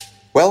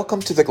Welcome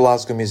to the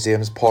Glasgow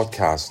Museum's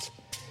podcast.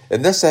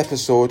 In this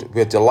episode,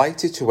 we're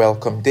delighted to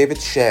welcome David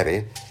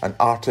Sherry, an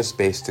artist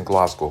based in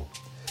Glasgow.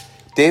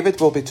 David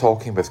will be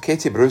talking with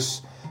Katie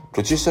Bruce,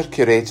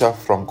 producer-curator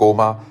from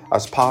GOMA,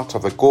 as part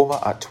of the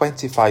GOMA at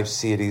 25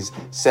 series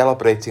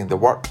celebrating the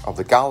work of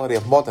the Gallery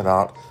of Modern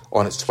Art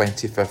on its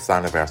 25th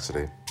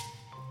anniversary.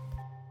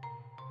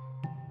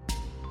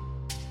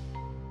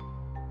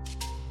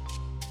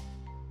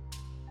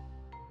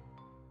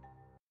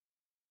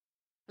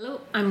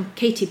 Hello, I'm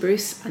Katie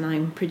Bruce and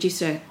I'm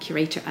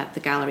producer-curator at the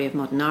Gallery of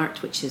Modern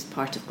Art, which is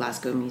part of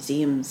Glasgow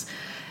Museums.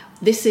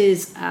 This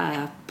is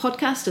a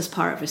podcast as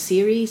part of a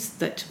series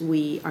that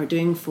we are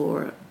doing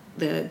for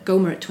the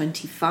GOMA at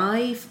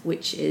 25,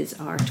 which is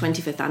our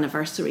 25th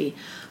anniversary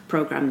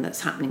programme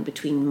that's happening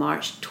between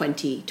March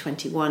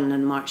 2021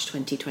 and March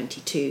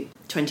 2022.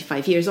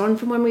 25 years on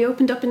from when we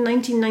opened up in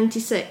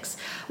 1996.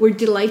 We're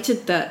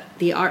delighted that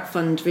the Art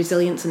Fund,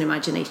 Resilience and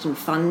Imagination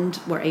Fund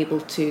were able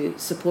to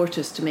support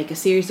us to make a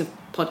series of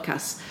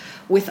podcasts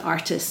with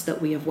artists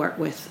that we have worked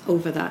with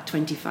over that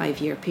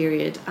 25-year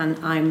period. And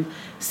I'm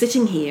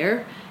sitting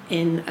here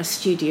in a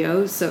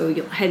studio, so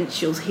you'll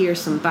hear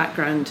some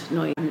background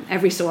noise and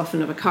every so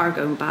often of a car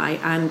going by,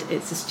 and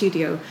it's a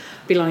studio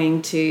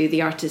belonging to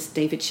the artist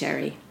David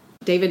Sherry.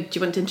 David, do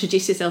you want to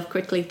introduce yourself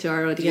quickly to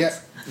our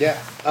audience? Yeah.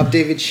 I'm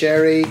David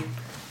Sherry.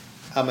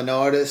 I'm an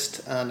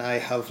artist and I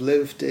have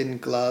lived in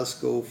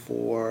Glasgow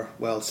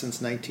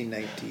since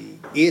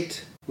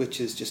 1998,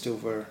 which is just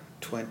over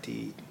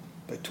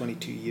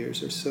 22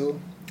 years or so.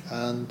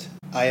 And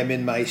I am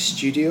in my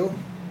studio.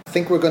 I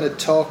think we're going to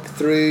talk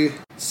through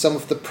some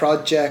of the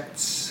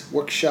projects,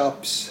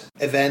 workshops,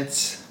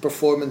 events,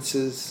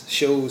 performances,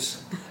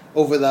 shows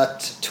over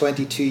that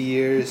 22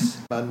 years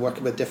and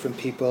working with different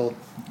people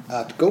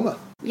at GOMA.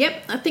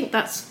 Yep, I think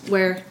that's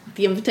where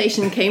the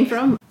invitation came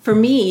from. For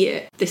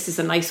me, this is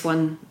a nice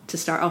one to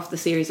start off the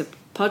series of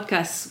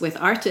podcasts with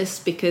artists,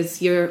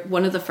 because you're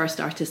one of the first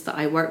artists that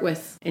I worked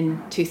with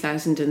in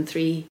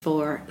 2003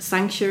 for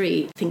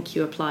Sanctuary. I think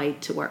you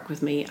applied to work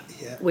with me.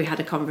 Yeah. We had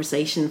a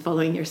conversation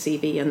following your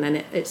CV and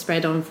then it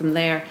spread on from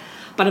there.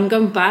 But I'm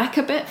going back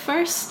a bit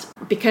first.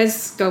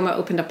 Because GOMA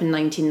opened up in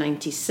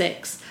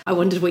 1996, I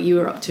wondered what you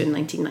were up to in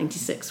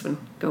 1996 when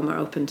GOMA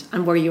opened,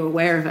 and were you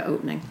aware of it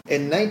opening?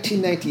 In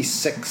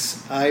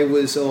 1996, I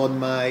was on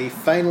my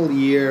final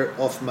year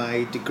of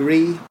my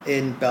degree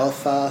in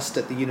Belfast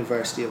at the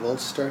University of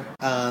Ulster,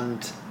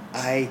 and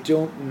I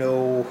don't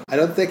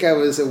think I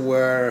was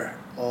aware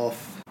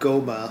of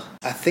GOMA.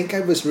 I think I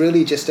was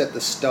really just at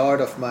the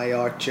start of my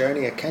art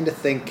journey.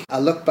 I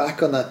look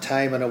back on that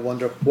time and I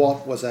wonder,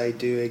 what was I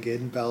doing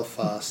in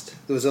Belfast?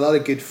 There was a lot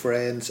of good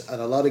friends and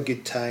a lot of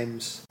good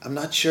times. I'm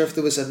not sure if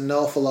there was an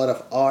awful lot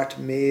of art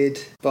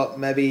made, but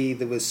maybe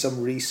there was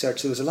some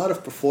research. There was a lot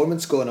of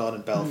performance going on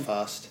in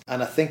Belfast,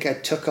 and I think I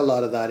took a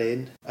lot of that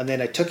in. And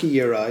then I took a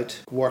year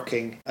out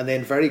working, and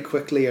then very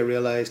quickly I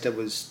realised I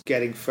was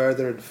getting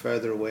further and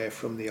further away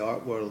from the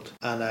art world,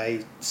 and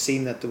I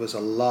seen that there was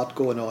a lot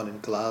going on in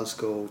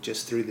Glasgow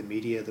just through the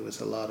media. There was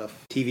a lot of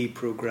TV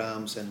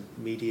programmes and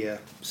media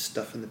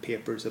stuff in the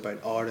papers about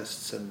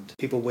artists and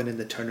people winning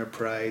the Turner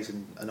Prize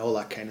and all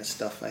that kind of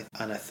stuff.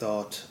 And I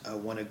thought, I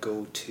want to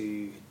go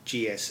to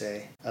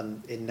GSA.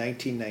 And in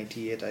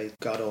 1998 I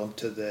got on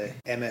to the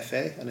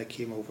MFA and I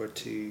came over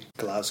to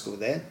Glasgow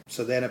then.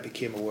 So then I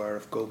became aware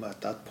of GOMA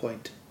at that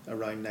point.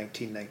 Around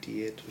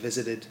 1998,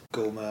 visited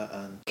GOMA.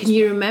 And can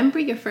you remember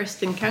your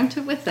first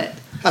encounter with it?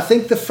 I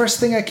think the first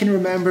thing I can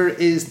remember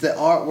is the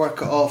artwork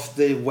of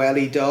the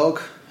Welly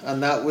dog,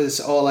 and that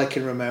was all I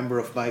can remember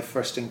of my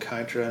first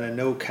encounter. And I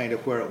know kind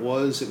of where it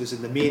was. It was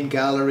in the main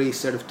gallery,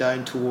 sort of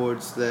down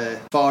towards the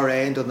far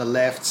end on the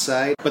left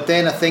side. But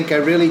then I think I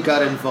really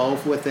got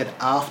involved with it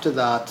after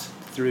that,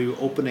 through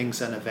openings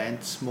and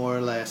events, more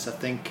or less. I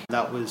think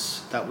that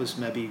was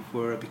maybe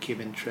where I became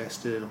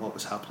interested in what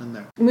was happening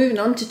there. Moving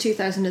on to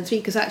 2003,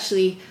 because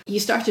actually you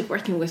started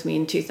working with me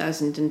in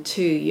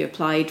 2002. You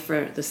applied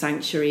for the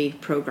Sanctuary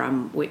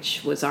programme,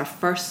 which was our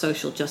first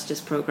social justice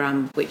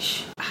programme,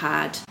 which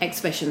had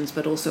exhibitions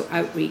but also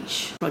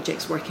outreach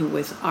projects working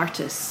with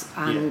artists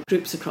and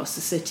groups across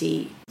the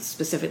city,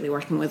 specifically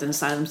working with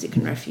asylum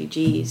seeking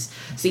refugees.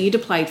 So you'd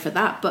applied for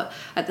that, but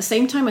at the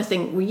same time, I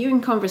think, were you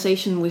in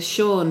conversation with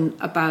Sean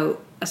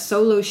about a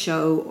solo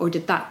show, or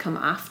did that come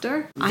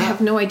after? I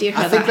have no idea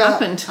how that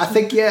happened. I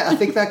think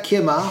that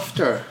came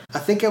after. I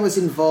think I was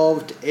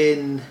involved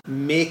in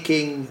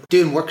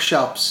doing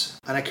workshops,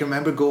 and I can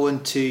remember going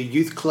to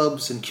youth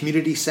clubs and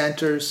community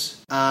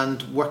centres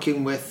and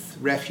working with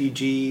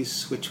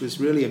refugees, which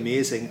was really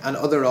amazing, and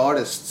other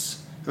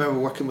artists I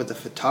remember working with a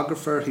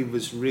photographer who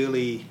was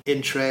really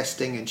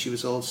interesting, and she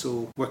was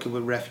also working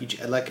with refugees.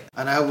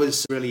 And I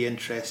was really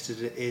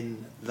interested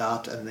in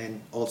that, and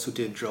then also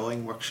doing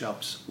drawing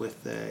workshops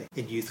with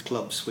in youth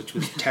clubs, which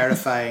was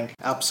terrifying,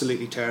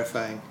 absolutely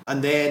terrifying.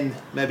 And then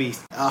maybe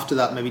after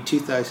that, maybe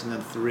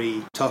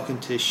 2003, talking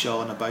to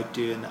Sean about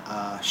doing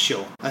a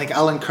show. I think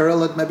Alan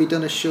Curl had maybe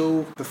done a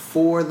show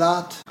before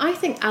that. I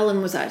think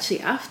Alan was actually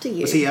after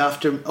you. Was he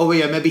after? Oh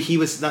yeah, maybe he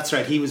was. That's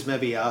right, he was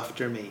maybe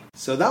after me.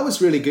 So that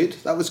was really good.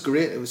 That was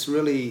great. It was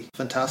really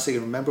fantastic. I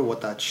remember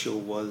what that show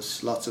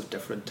was. Lots of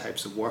different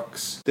types of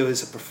works. There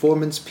was a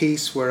performance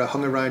piece where I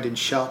hung around in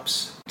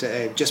shops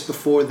just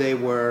before they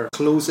were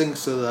closing,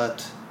 so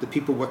that the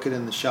people working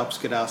in the shops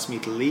could ask me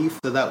to leave.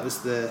 So that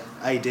was the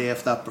idea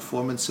of that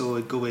performance. So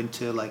I'd go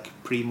into like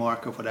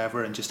Primark or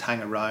whatever and just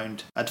hang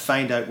around. I'd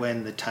find out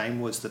when the time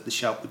was that the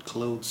shop would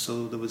close.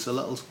 So there was a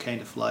little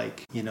kind of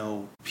like,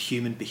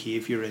 human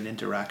behaviour and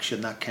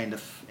interaction, that kind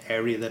of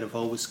area that I've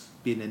always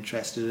been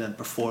interested in,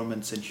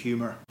 performance and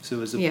humour. So it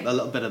was a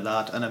little bit of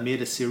that, and I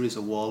made a series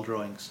of wall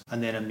drawings,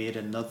 and then I made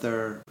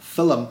another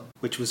film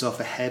which was of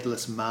a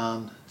headless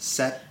man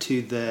set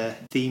to the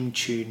theme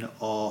tune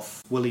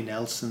of Willie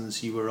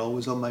Nelson's You Were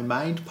Always on My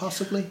Mind,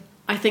 possibly.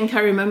 I think I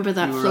remember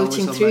that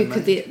floating through,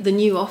 because the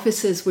new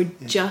offices were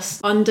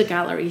just under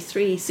Gallery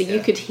 3, so you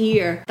could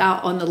hear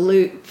that on a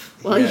loop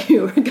while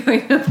you were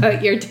going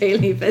about your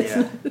daily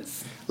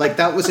business. Like,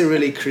 that was a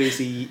really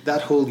crazy,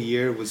 that whole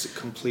year was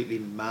completely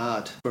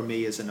mad for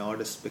me as an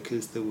artist,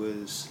 because there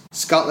was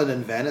Scotland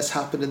and Venice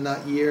happened in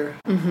that year,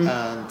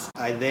 and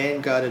I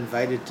then got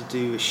invited to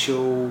do a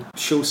show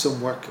some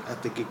work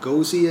at the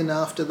Gagosian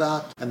after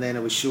that, and then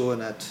I was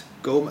showing at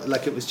Goma.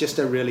 Like, it was just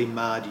a really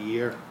mad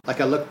year.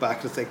 Like, I look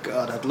back and think,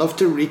 God, I'd love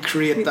to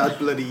recreate that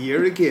bloody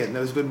year again.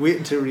 I've been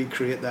waiting to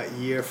recreate that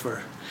year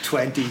for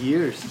 20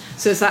 years.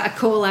 So is that a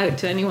call out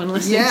to anyone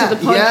listening to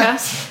the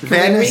podcast?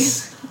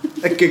 Venice,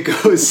 a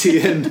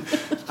Gagosian,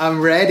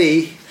 I'm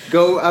ready.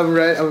 I'm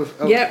ready.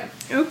 Yep,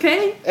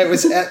 okay. It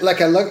was like,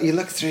 you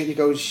look through it, you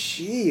go,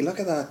 gee, look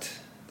at that.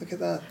 Look at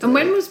that. And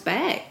when was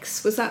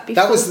Bex? Was that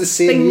before? That was the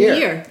same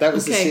year. That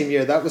was the same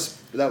year. That was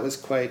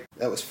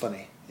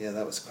funny. Yeah,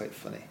 that was quite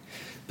funny.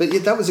 But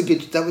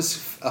that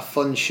was a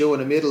fun show,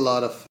 and I made a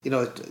lot of,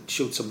 it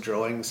showed some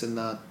drawings in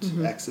that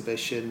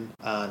exhibition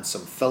and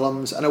some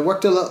films, and I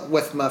worked a lot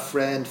with my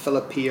friend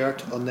Philip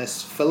Piert on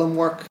this film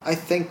work. I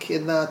think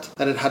in that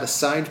it had a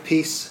sound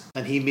piece,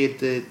 and he made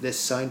this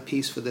sound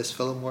piece for this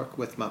film work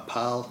with my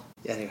pal.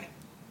 Anyway,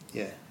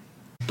 yeah.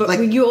 But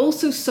were you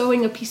also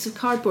sewing a piece of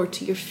cardboard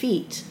to your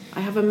feet?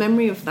 I have a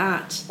memory of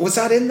that. Was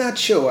that in that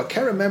show? I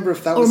can't remember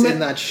if that was in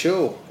that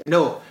show.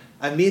 No,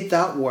 I made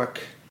that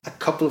work a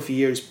couple of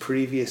years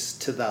previous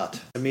to that.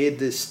 I made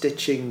the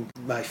stitching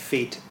my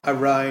feet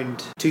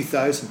around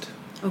 2000.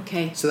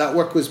 Okay. So that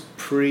work was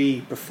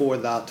before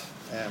that.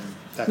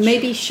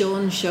 Maybe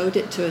Sean showed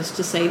it to us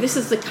to say, this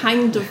is the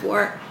kind of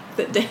work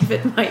that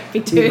David might be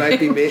doing. He might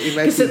be.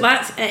 Because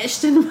that's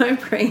etched in my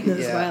brain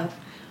as well.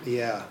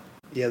 Yeah.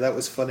 Yeah, that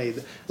was funny.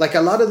 Like,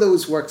 a lot of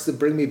those works that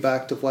bring me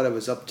back to what I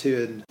was up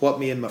to and what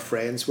me and my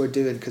friends were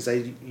doing, because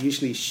I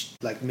usually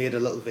made a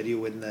little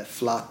video in the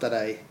flat that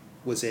I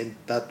was in.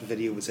 That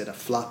video was in a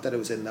flat that I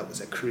was in. That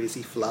was a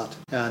crazy flat,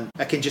 and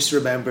I can just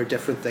remember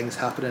different things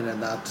happening in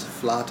that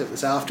flat. It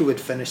was after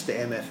we'd finished the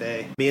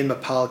MFA. Me and my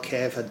pal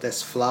Kev had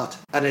this flat,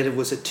 and it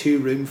was a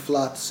 2-room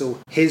flat. So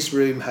his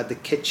room had the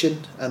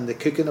kitchen and the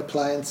cooking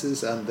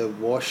appliances and the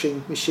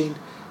washing machine,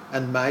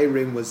 and my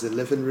room was the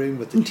living room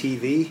with the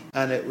TV.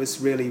 And it was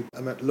really,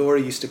 Laura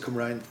used to come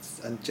around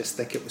and just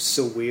think it was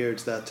so weird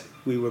that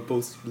we were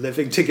both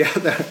living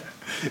together.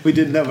 We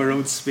didn't have our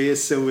own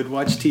space, so we'd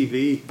watch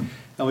TV.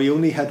 And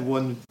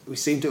we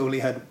seemed to only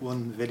had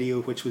one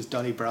video, which was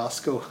Donnie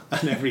Brasco.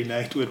 And every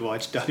night we'd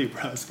watch Donnie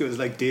Brasco. It was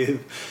like,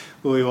 Dave,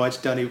 will we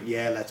watch Donnie?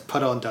 Yeah, let's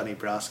put on Donnie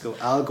Brasco.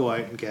 I'll go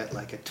out and get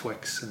like a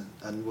Twix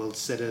and we'll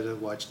sit in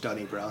and watch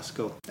Donnie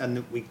Brasco.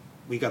 And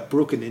we got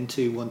broken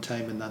into one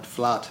time in that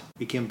flat.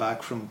 We came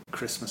back from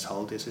Christmas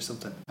holidays or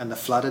something, and the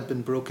flat had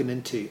been broken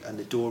into and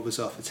the door was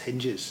off its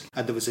hinges,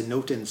 and there was a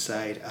note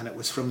inside, and it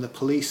was from the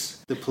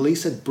police. The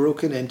police had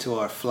broken into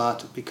our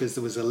flat because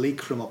there was a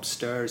leak from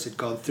upstairs. It had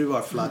gone through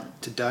our flat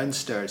to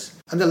downstairs,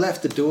 and they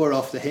left the door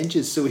off the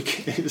hinges. So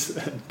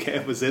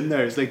Kev was in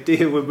there. It's like,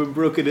 Dave, we've been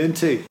broken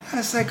into. I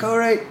was like, all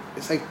right.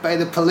 It's like, by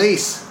the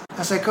police. I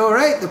was like, all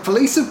right, the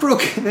police have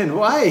broken in.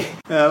 Why?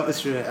 It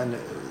was true, and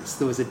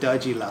there was a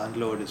dodgy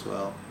landlord as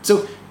well.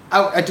 So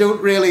I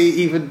don't really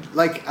even,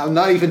 I'm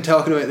not even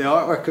talking about the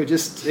artwork.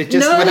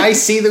 When I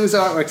see those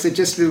artworks, it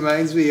just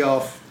reminds me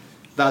of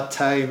that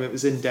time. It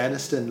was in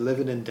Denniston,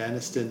 living in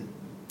Denniston.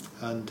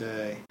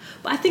 But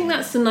I think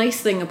that's the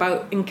nice thing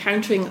about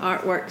encountering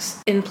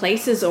artworks in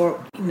places,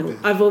 or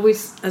I've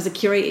always, as a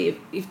curator,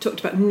 you've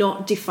talked about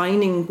not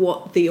defining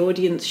what the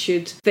audience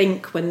should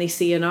think when they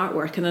see an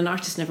artwork, and an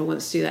artist never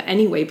wants to do that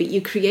anyway, but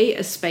you create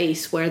a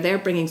space where they're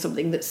bringing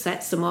something that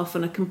sets them off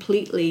on a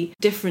completely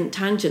different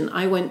tangent.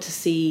 I went to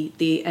see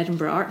the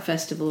Edinburgh Art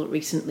Festival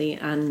recently,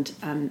 and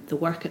the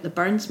work at the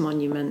Burns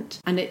Monument,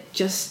 and it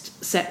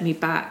just set me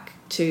back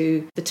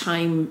to the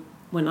time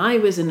when I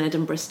was in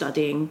Edinburgh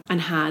studying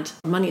and had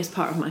money as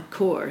part of my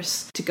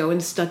course to go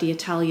and study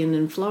Italian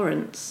in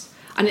Florence.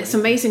 And it's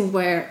amazing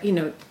where,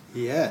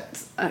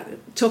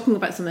 talking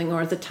about something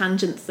or the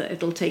tangents that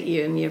it'll take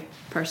you in your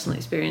personal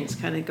experience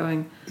kind of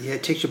going... Yeah,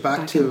 it takes you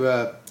back to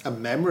a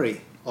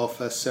memory of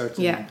a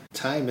certain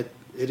time.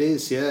 It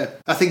is, yeah.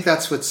 I think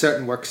that's what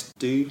certain works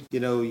do. You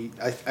know,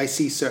 I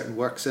see certain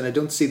works and I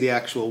don't see the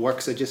actual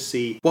works. I just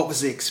see what was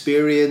the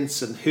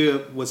experience and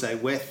who was I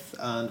with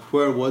and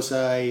where was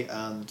I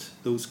and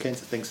those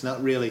kinds of things. I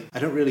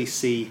don't really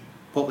see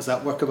what was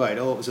that work about.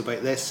 Oh, it was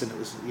about this, and it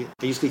was.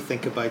 I usually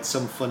think about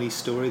some funny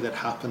story that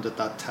happened at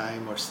that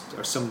time, or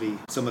some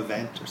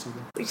event or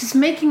something. It's just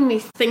making me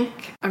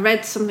think. I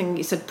read something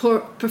you said.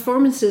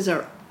 Performances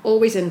are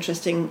always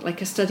interesting,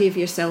 like a study of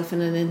yourself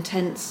in an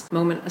intense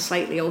moment, a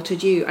slightly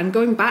altered you. And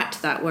going back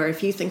to that, where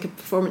if you think a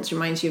performance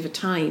reminds you of a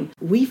time,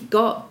 we've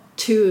got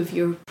 2 of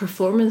your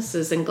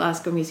performances in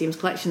Glasgow Museum's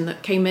collection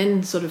that came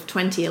in sort of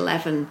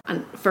 2011,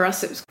 and for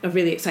us it was a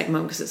really exciting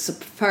moment because it's the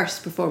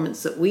first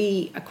performance that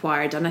we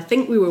acquired, and I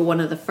think we were one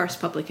of the first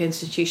public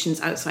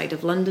institutions outside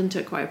of London to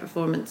acquire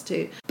performance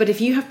too. But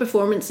if you have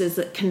performances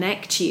that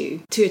connect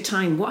you to a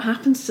time, what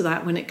happens to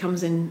that when it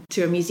comes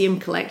into a museum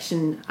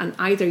collection, and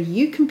either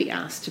you can be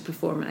asked to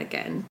perform it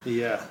again,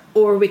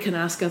 or we can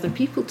ask other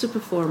people to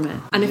perform it,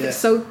 and if it's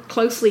so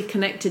closely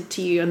connected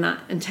to you in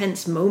that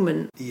intense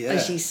moment,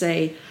 as you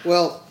say.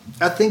 Well,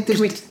 I think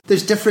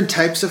there's different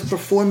types of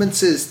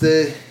performances.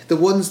 The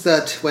ones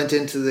that went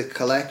into the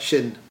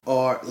collection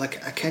are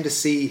like, I kind of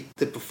see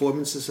the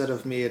performances that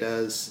I've made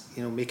as,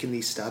 you know, making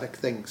these static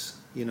things.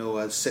 You know,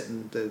 as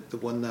sitting, the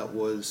one that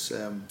was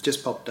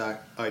just popped out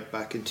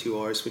back in 2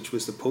 hours, which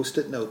was the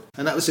Post-it note.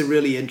 And that was a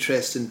really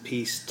interesting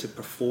piece to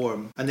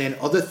perform. And then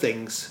other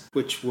things,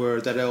 which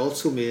were that I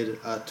also made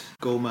at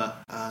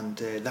GOMA, and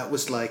that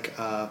was like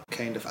a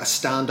kind of a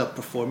stand-up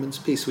performance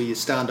piece where you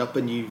stand up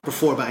and you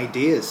perform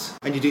ideas.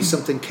 And you do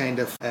something kind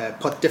of,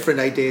 put different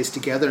ideas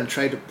together and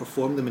try to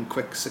perform them in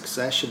quick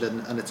succession.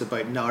 And it's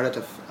about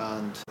narrative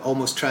and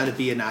almost trying to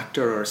be an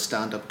actor or a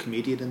stand-up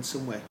comedian in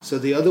some way. So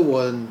the other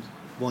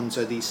ones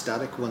are these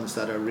static ones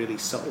that are really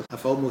subtle.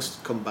 I've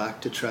almost come back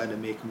to trying to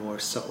make more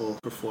subtle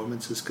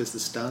performances because the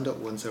stand-up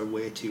ones are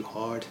way too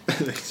hard.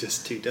 They're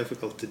just too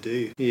difficult to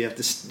do. You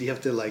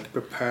have to like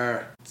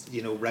prepare,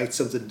 you know, write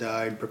something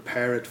down,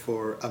 prepare it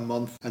for a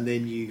month, and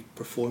then you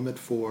perform it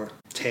for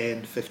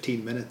 10,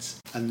 15 minutes,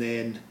 and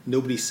then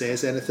nobody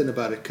says anything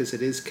about it because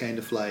it is kind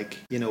of like,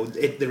 you know,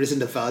 there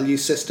isn't a value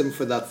system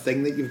for that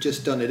thing that you've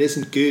just done. It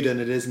isn't good and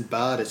it isn't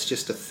bad, it's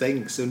just a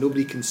thing, so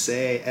nobody can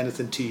say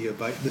anything to you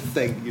about the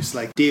thing. You're just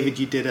like, David,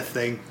 you did a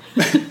thing.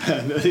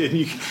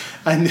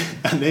 and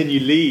then you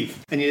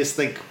leave and you just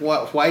think,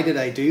 why did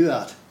I do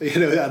that? You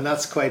know, and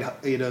that's quite,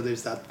 you know,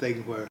 there's that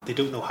thing where they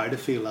don't know how to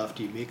feel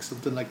after you make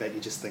something like that. You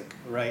just think,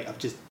 right,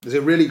 there's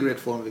a really great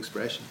form of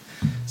expression.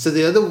 So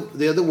the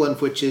other one,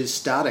 which is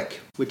static,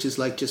 which is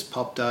like just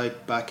popped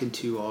out back in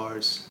 2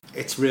 hours,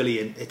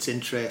 it's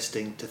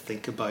interesting to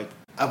think about.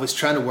 I was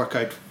trying to work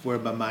out where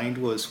my mind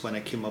was when I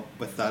came up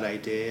with that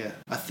idea.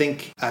 I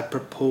think I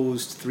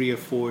proposed 3 or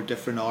 4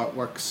 different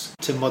artworks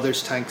to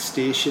Mother's Tank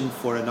Station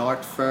for an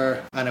art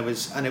fair, and it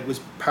was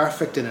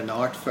perfect in an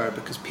art fair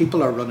because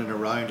people are running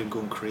around and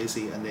going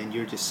crazy, and then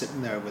you're just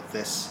sitting there with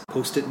this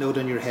Post-it note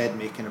on your head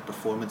making a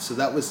performance. So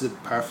that was the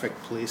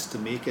perfect place to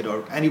make it,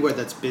 or anywhere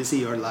that's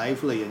busy or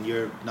lively and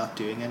you're not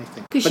doing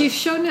anything. Because you've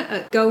shown it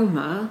at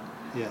GOMA.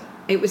 Yeah.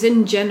 It was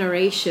in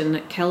Generation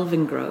at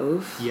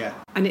Kelvingrove. Yeah.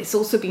 And it's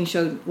also been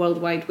shown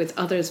worldwide with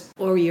others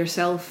or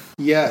yourself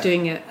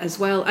doing it as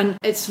well. And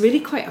it's really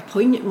quite a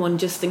poignant one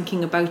just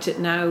thinking about it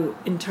now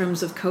in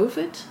terms of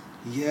COVID.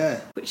 Yeah.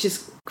 Which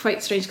is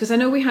quite strange because I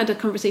know we had a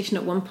conversation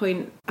at one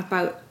point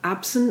about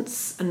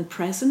absence and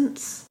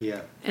presence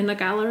in a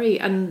gallery.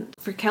 And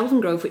for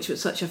Kelvingrove, which was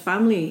such a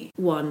family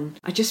one,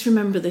 I just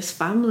remember this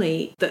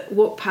family that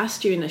walked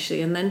past you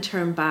initially and then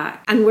turned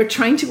back. And we're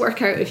trying to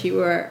work out if you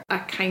were a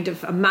kind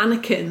of a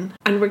mannequin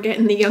and we're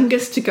getting the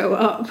youngest to go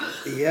up.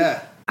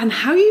 Yeah. And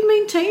how you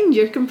maintained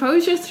your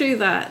composure through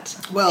that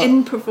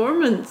in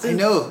performance. I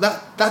know,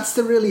 that's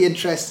the really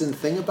interesting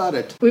thing about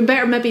it. We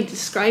better maybe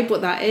describe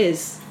what that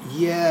is.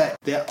 Yeah,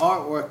 the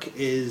artwork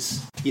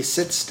is you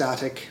sit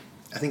static.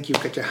 I think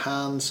you've got your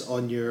hands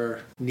on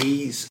your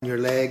knees, your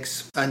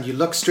legs, and you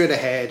look straight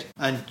ahead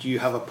and you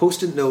have a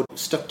Post-it note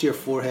stuck to your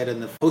forehead, and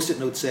the Post-it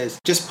note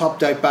says, just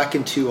popped out back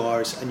in 2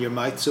 hours, and your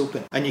mouth's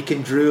open. And you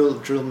can drool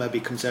maybe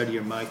comes out of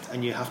your mouth,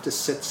 and you have to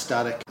sit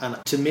static. And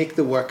to make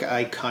the work,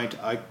 I count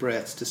out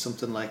breaths to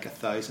something like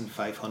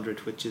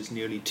 1,500, which is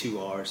nearly 2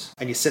 hours.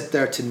 And you sit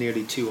there to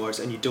nearly 2 hours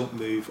and you don't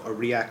move or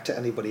react to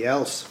anybody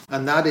else.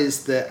 And that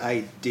is the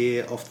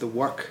idea of the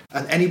work.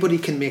 And anybody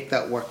can make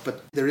that work,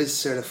 but there is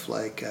sort of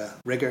like a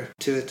rigor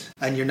to it,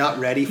 and you're not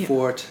ready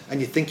for it, and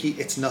you think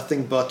it's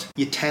nothing, but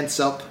you tense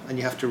up and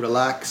you have to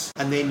relax,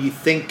 and then you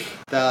think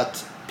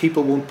that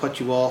people won't put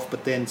you off,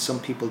 but then some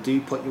people do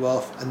put you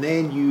off, and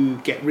then you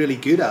get really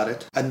good at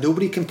it and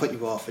nobody can put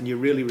you off and you're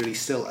really, really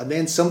still, and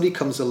then somebody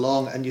comes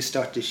along and you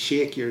start to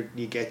shake, you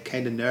get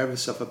kind of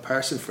nervous of a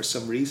person for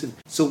some reason.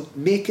 So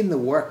making the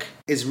work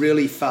is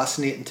really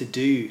fascinating to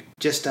do,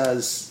 just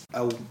as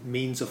a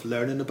means of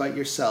learning about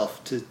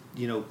yourself. To,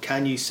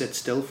 can you sit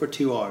still for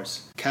 2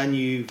 hours? Can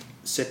you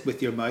sit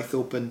with your mouth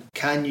open?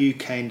 Can you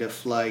kind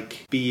of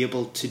like be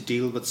able to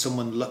deal with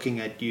someone looking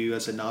at you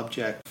as an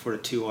object for a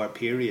 2-hour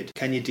period?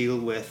 Can you deal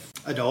with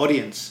an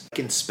audience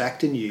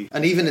inspecting you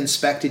and even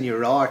inspecting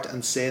your art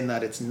and saying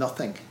that it's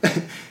nothing?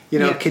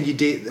 Can you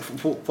do,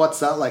 what's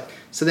that like?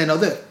 So then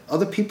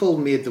other people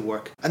made the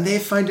work and they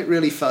find it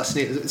really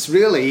fascinating. It's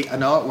really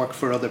an artwork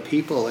for other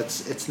people.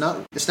 It's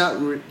not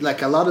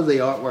like a lot of the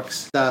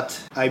artworks that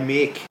I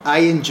make, I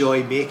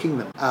enjoy making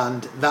them,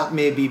 and that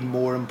may be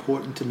more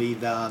important to me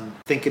than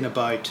thinking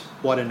about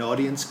what an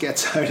audience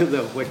gets out of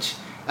them,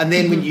 and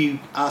then when you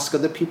ask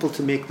other people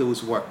to make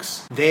those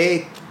works,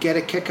 they get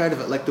a kick out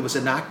of it. Like there was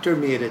an actor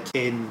made it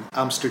in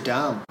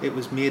Amsterdam. It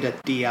was made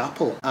at Die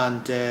Apple.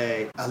 And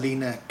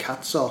Alina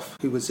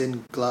Katzoff, who was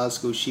in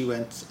Glasgow, she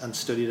went and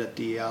studied at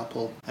Die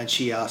Apple. And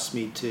she asked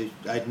me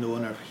I'd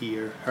known her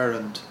here, her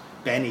and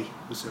Benny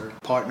was her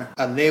partner,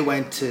 and they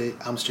went to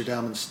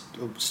Amsterdam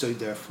and studied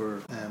there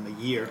for a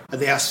year,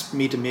 and they asked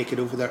me to make it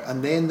over there.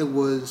 And then there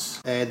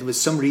was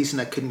some reason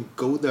I couldn't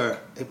go there.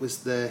 It was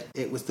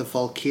the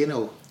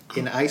volcano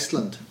in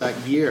Iceland that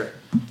year,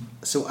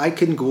 so I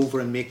couldn't go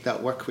over and make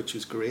that work, which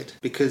was great,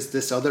 because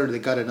they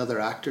got another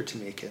actor to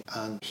make it,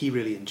 and he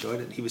really enjoyed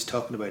it. He was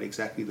talking about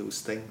exactly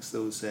those things,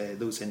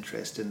 those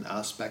interesting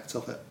aspects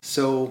of it.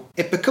 So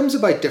it becomes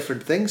about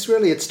different things,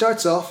 really. It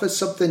starts off as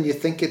something you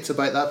think it's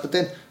about that, but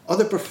then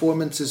other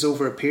performances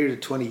over a period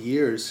of 20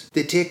 years,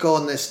 they take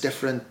on this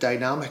different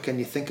dynamic, and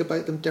you think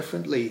about them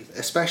differently,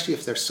 especially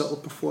if they're subtle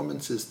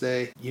performances.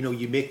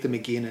 You make them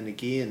again and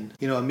again.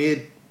 I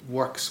made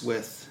works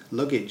with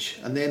luggage,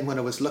 and then when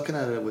I was looking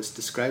at it, I was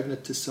describing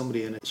it to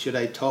somebody, and should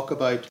I talk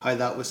about how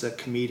that was a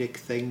comedic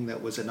thing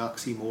that was an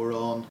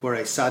oxymoron where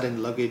I sat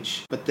in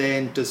luggage, but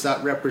then does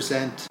that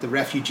represent the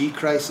refugee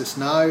crisis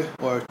now?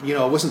 Or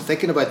I wasn't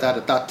thinking about that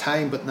at that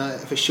time, but now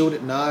if I showed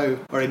it now,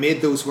 or I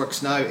made those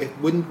works now, it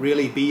wouldn't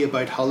really be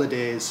about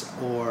holidays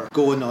or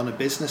going on a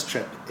business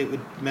trip. It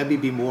would maybe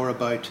be more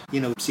about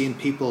seeing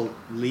people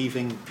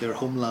leaving their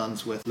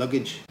homelands with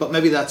luggage. But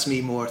maybe that's me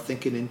more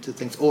thinking into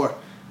things. Or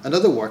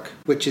another work,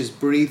 which is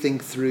breathing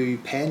through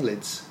pen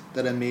lids,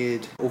 that I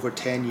made over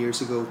 10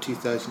 years ago,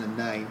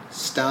 2009,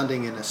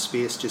 standing in a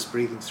space just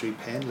breathing through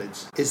pen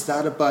lids. Is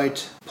that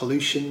about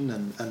pollution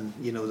and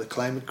the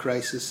climate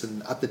crisis?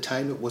 And at the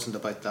time it wasn't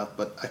about that,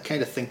 but I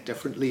kind of think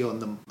differently on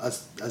them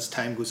as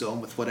time goes on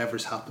with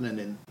whatever's happening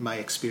in my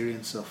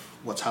experience of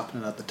what's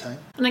happening at the time.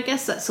 And I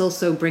guess that's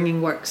also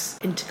bringing works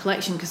into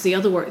collection, because the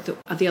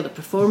other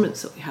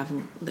performance that we have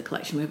in the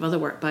collection, we have other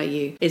work by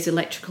you, is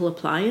Electrical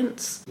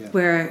Appliance,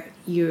 where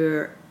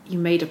you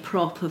made a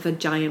prop of a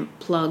giant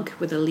plug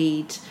with a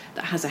lead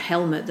that has a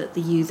helmet that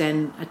you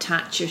then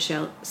attach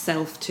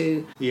yourself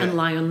to and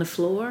lie on the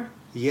floor.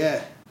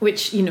 Yeah.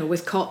 Which,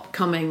 with COP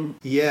coming,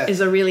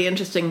 is a really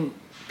interesting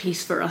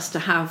piece for us to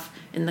have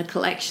in the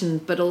collection,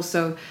 but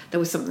also there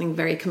was something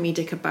very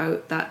comedic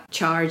about that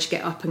charge,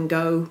 get up and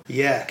go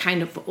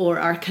kind of, or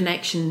our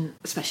connection,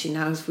 especially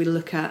now as we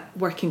look at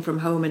working from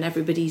home and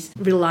everybody's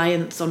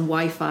reliance on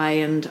Wi-Fi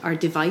and our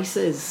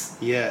devices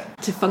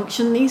to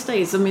function these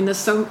days. I mean, they're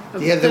so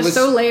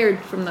layered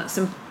from that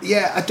simple.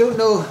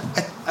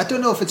 I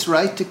don't know if it's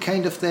right to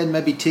kind of then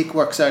maybe take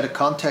works out of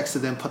context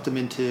and then put them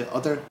into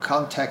other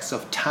contexts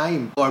of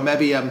time, or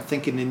maybe I'm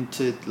thinking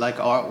into like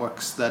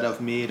artworks that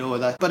I've made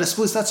but I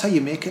suppose that's how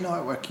you make an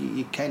artwork.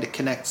 You kind of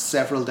connect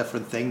several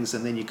different things,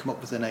 and then you come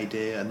up with an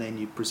idea, and then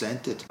you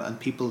present it, and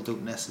people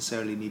don't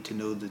necessarily need to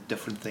know the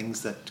different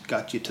things that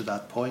got you to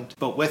that point.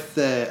 But with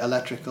the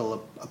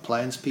Electrical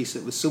Appliance piece,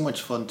 it was so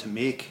much fun to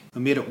make.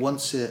 We made it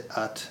once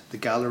at the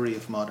Gallery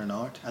of Modern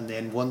Art, and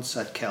then once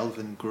at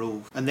Kelvin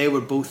Grove, and they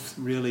were both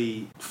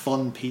really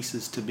fun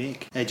pieces to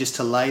make, just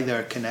to lie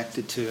there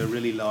connected to a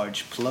really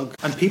large plug,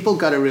 and people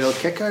got a real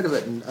kick out of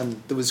it,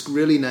 and there was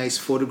really nice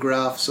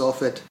photographs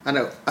of it. And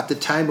at the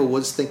time I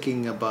was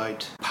thinking about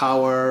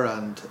power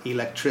and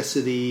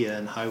electricity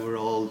and how we're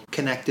all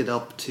connected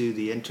up to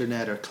the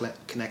internet or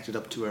connected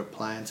up to our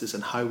appliances,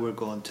 and how we're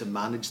going to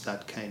manage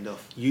that kind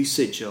of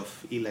usage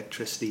of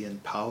electricity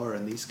and power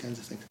and these kinds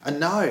of things. And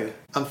now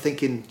I'm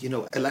thinking,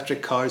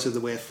 electric cars are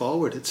the way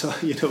forward. It's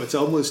it's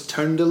almost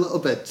turned a little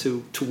bit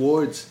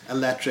towards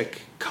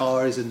electric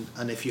cars,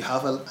 and if you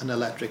have an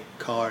electric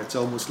car, it's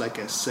almost like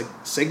a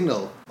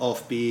signal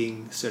of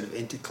being sort of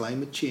into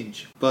climate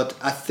change. But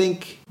I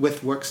think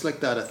with works like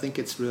that, I think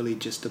it's really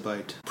just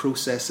about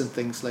processing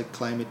things like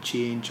climate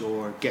change,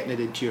 or getting it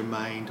into your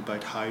mind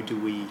about how do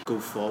we go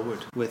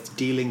forward with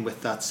dealing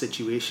with that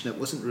situation. It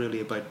wasn't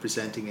really about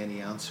presenting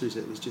any answers,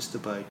 it was just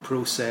about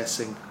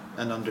processing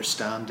and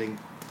understanding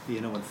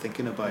and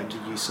thinking about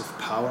the use of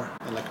power,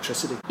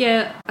 electricity.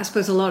 Yeah, I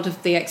suppose a lot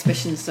of the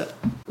exhibitions that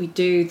we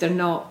do, they're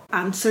not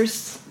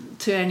answers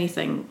to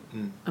anything.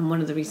 And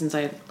one of the reasons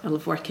I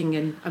love working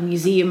in a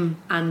museum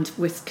and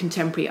with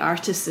contemporary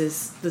artists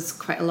is there's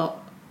quite a lot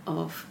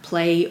of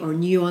play or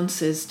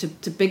nuances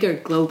to bigger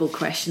global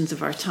questions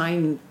of our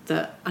time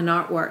that an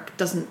artwork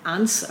doesn't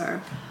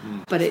answer,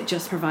 but it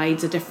just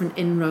provides a different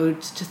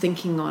inroad to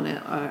thinking on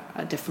it, or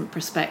a different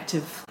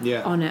perspective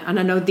on it. And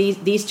I know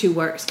these two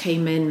works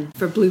came in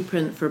for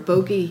Blueprint for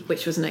Bogey,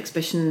 which was an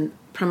exhibition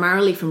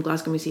primarily from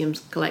Glasgow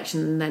Museum's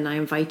collection, and then I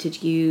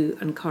invited you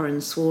and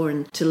Corin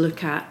Sworn to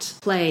look at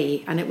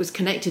play, and it was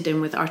connected in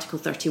with Article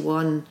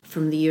 31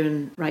 from the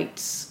UN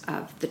rights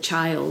of the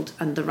child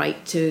and the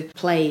right to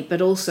play,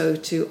 but also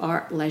to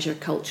art, leisure,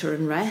 culture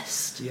and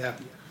rest. Yeah.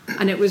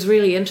 And it was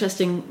really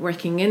interesting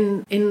working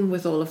in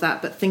with all of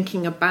that, but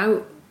thinking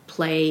about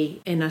play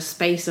in a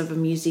space of a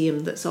museum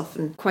that's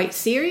often quite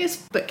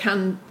serious but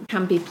can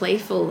be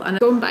playful. And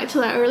going back to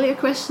that earlier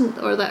question,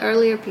 or that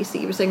earlier piece that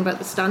you were saying about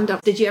the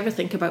stand-up, did you ever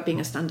think about being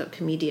a stand-up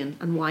comedian,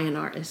 and why an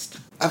artist?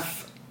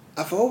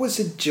 I've always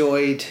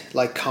enjoyed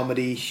like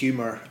comedy,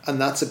 humour, and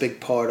that's a big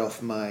part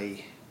of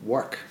my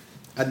work.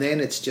 And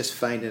then it's just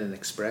finding an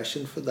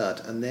expression for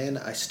that. And then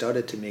I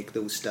started to make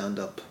those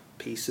stand-up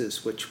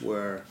pieces, which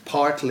were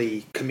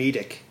partly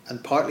comedic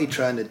and partly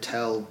trying to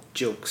tell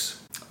jokes.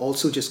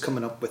 Also just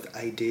coming up with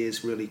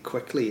ideas really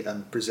quickly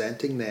and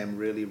presenting them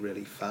really,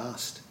 really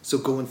fast. So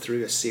going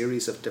through a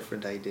series of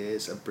different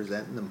ideas and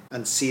presenting them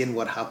and seeing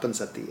what happens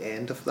at the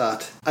end of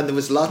that. And there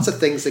was lots of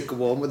things that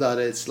go on with that.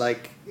 It's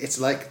like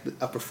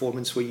a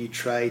performance where you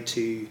try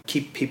to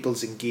keep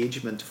people's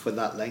engagement for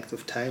that length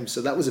of time.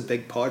 So that was a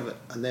big part of it.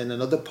 And then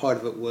another part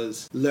of it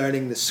was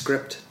learning the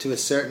script to a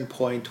certain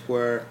point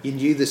where you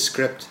knew the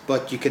script,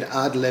 but you could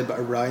ad-lib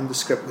around the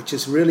script, which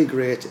is really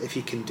great if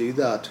you can do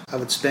that. I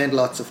would spend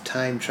lots of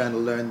time trying to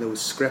learn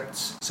those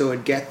scripts. So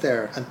I'd get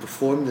there and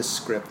perform the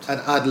script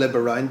and ad-lib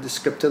around the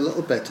script a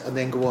little bit and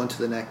then go on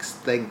to the next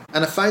thing.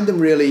 And I find them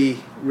really,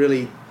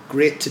 really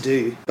great to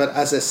do. But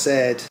as I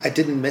said, I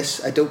don't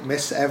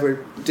miss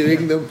ever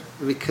doing them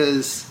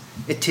because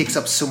it takes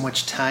up so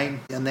much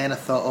time. And then I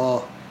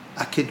thought,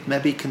 I could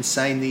maybe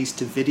consign these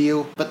to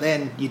video, but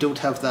then you don't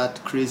have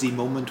that crazy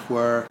moment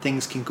where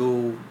things can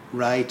go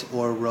right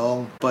or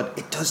wrong. But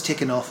it does take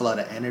an awful lot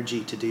of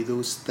energy to do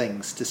those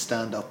things, to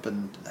stand up,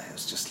 and I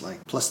was just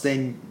like, plus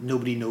then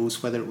nobody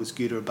knows whether it was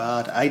good or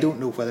bad. I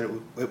don't know whether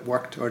it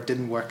worked or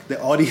didn't work.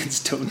 The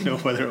audience don't know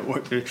whether it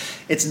worked.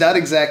 It's not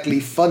exactly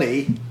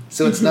funny,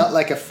 so it's not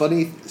like a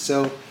funny,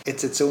 so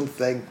it's its own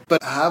thing.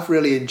 But I have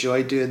really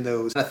enjoyed doing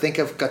those. I think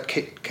I've got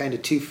kind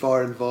of too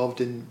far involved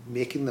in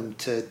making them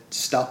to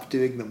stop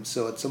doing them.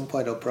 So at some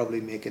point I'll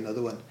probably make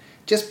another one.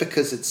 Just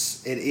because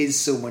it is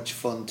so much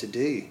fun to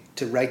do,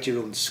 to write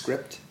your own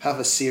script, have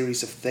a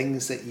series of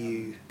things that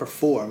you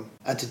perform,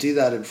 and to do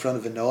that in front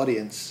of an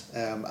audience.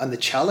 And the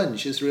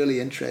challenge is really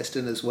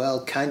interesting as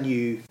well. Can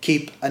you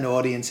keep an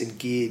audience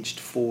engaged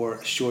for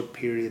a short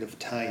period of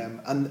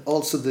time? And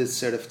also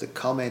the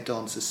comment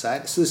on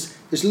society. So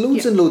there's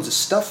loads and loads of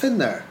stuff in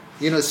there.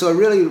 So I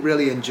really,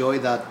 really enjoy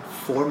that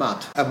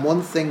format. And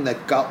one thing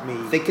that got me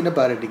thinking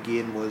about it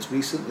again was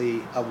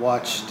recently I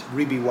watched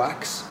Ruby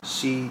Wax.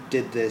 She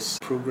did this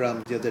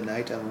program the other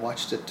night and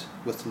watched it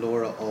with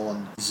Laura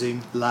on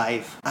Zoom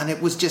live. And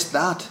it was just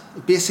that.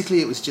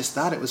 Basically, it was just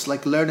that. It was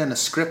like learning a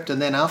script. And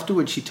then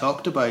afterwards she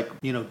talked about,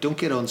 don't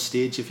get on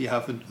stage if you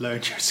haven't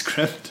learned your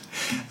script.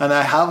 And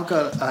I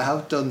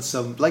have done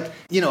some,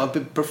 I've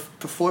been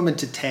performing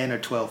to 10 or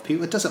 12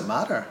 people. It doesn't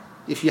matter.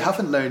 If you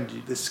haven't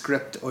learned the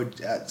script or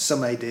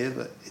some idea of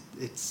it,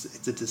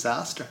 it's a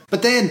disaster.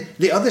 But then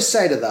the other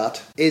side of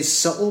that is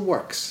subtle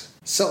works.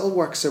 Subtle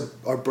works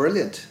are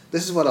brilliant.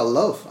 This is what I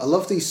love. I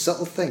love these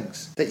subtle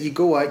things that you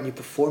go out and you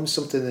perform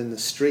something in the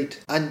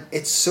street and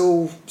it's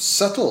so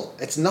subtle.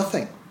 It's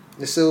nothing.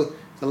 So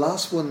the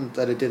last one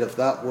that I did of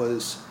that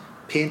was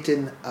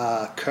painting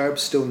a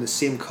curbstone the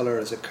same colour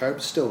as a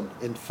curbstone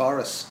in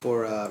Forres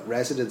for a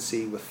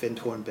residency with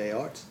Findhorn Bay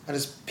Arts. And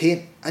it's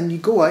paint, and you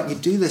go out and you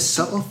do this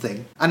subtle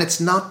thing, and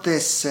it's not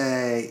this,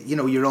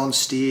 you're on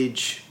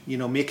stage,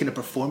 making a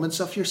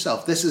performance of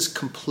yourself. This is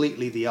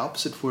completely the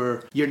opposite,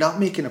 where you're not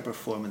making a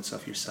performance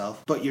of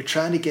yourself, but you're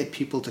trying to get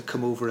people to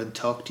come over and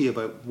talk to you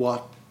about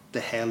what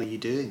the hell are you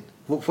doing?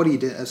 What are you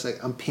doing? It's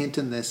like, I'm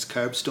painting this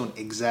curbstone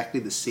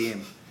exactly the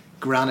same,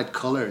 granite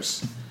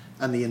colours,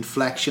 and the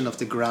inflection of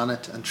the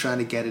granite and trying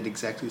to get it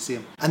exactly the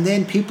same. And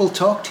then people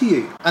talk to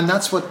you. And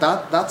that's what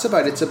that's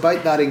about. It's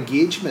about that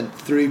engagement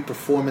through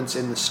performance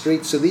in the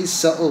street. So these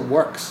subtle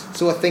works.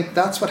 So I think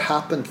that's what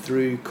happened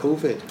through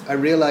COVID. I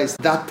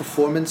realised that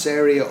performance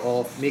area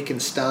of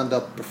making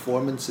stand-up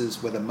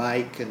performances with a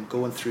mic and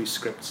going through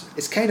scripts,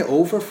 it's kind of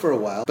over for a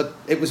while. But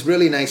it was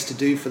really nice to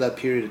do for that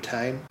period of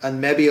time.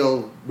 And maybe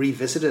I'll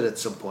revisit it at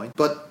some point.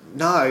 But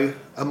now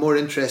I'm more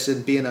interested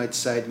in being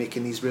outside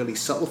making these really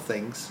subtle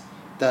things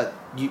that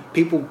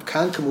people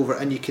can come over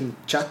and you can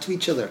chat to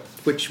each other,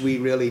 which we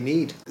really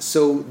need.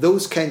 So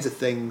those kinds of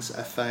things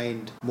I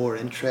find more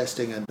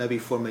interesting, and maybe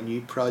for my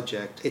new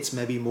project, it's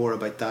maybe more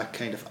about that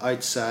kind of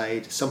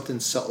outside, something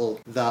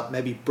subtle that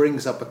maybe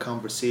brings up a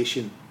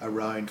conversation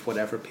around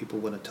whatever people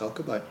want to talk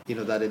about,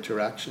 that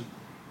interaction.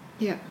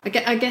 Yeah,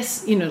 I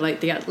guess,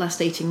 like the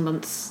last 18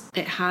 months,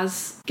 it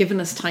has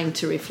given us time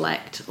to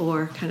reflect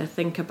or kind of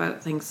think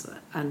about things.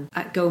 And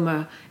at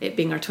GOMA, it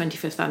being our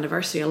 25th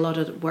anniversary, a lot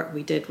of the work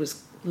we did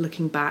was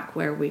looking back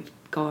where we've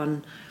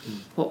gone,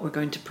 what we're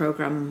going to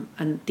programme,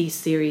 and these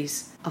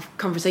series of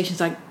conversations.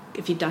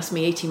 If you'd asked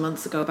me 18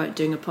 months ago about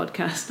doing a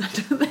podcast, I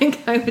don't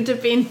think I would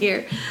have been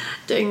here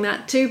doing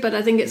that too. But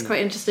I think it's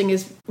quite interesting,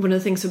 is one of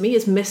the things for me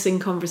is missing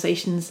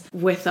conversations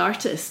with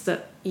artists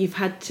that you've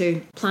had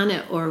to plan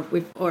it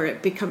or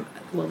it become,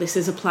 well, this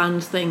is a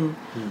planned thing,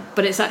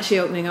 but it's actually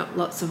opening up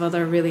lots of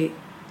other really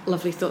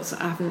lovely thoughts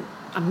that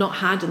I've not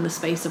had in the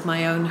space of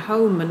my own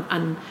home.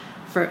 And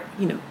for,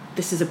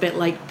 this is a bit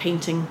like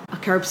painting a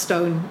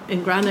curbstone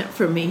in granite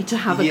for me, to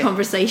have a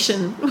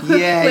conversation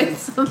with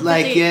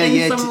somebody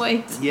in some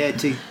ways.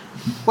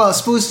 Well, I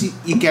suppose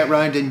you get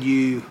round and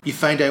you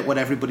find out what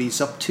everybody's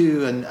up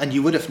to, and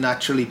you would have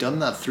naturally done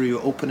that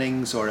through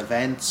openings or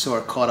events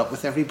or caught up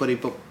with everybody,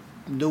 but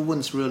no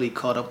one's really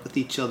caught up with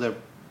each other.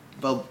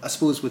 Well, I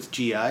suppose with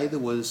GI there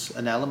was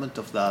an element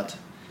of that.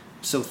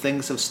 So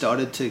things have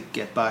started to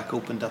get back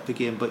opened up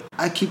again, but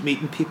I keep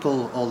meeting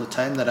people all the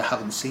time that I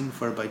haven't seen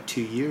for about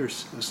 2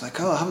 years. It was like,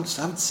 I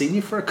haven't seen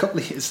you for a couple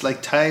of years.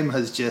 Like, time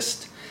has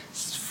just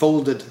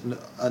folded,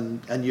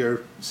 and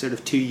you're sort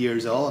of 2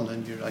 years on,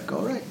 and you're like,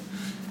 all right.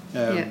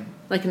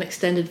 Like an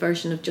extended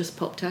version of Just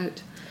Popped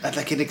Out.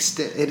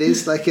 It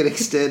is like an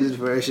extended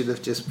version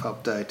of Just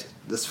Popped Out.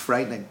 That's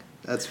frightening.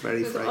 That's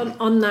very frightening.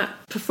 On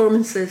that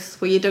performances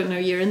where you don't know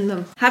you're in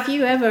them, have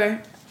you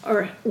ever...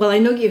 I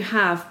know you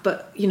have,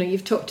 but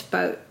you've talked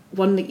about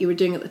one that you were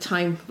doing at the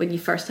time when you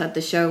first had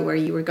the show, where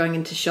you were going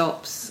into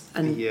shops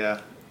and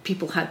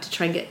people had to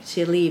try and get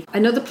you to leave. I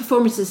know the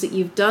performances that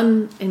you've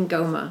done in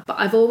GOMA, but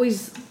I've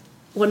always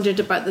wondered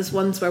about those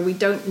ones where we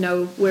don't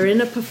know we're in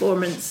a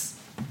performance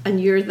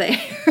and you're there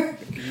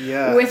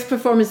with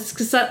performances.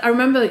 Because I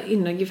remember,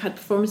 you've had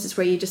performances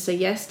where you just say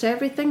yes to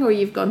everything, or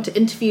you've gone to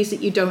interviews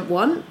that you don't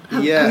want.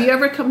 Have you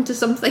ever come to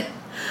something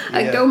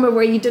at GOMA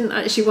where you didn't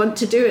actually want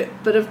to do it,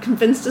 but have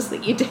convinced us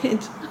that you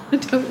did? I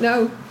don't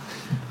know.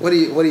 What do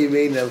you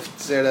mean of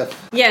sort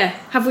of? Yeah,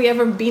 have we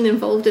ever been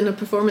involved in a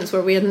performance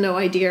where we had no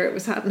idea it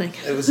was happening?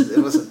 It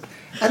wasn't.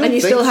 And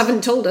you still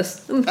haven't told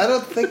us. I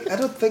don't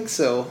think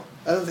so.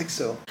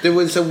 There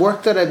was a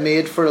work that I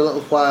made for a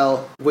little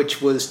while,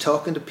 which was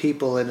talking to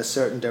people in a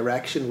certain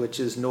direction, which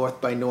is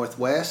north by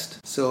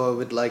northwest. So I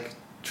would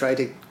try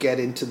to get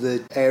into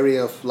the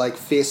area of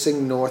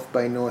facing north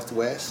by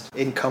northwest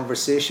in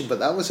conversation, but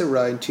that was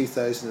around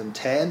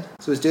 2010. So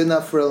I was doing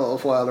that for a little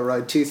while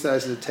around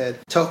 2010,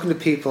 talking to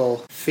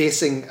people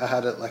facing. I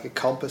had a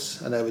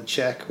compass, and I would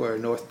check where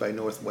north by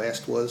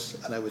northwest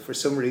was, and I would, for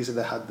some reason,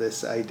 I had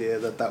this idea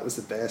that was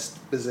the best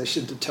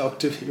position to talk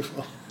to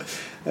people.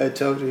 I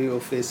talk to people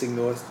facing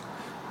north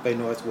by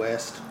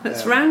northwest.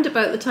 That's round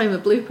about the time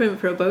of Blueprint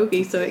for a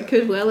Bogey, so it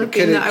could well have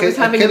been that I was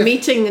having a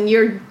meeting and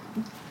you're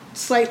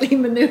slightly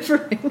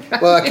manoeuvring.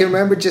 Well, I can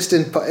remember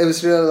it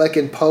was really like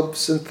in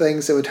pubs and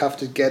things. I would have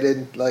to get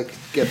in,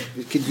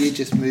 could you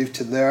just move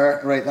to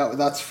there? Right,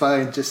 that's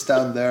fine. Just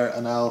stand there,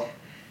 and I'll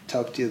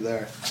talk to you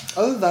there.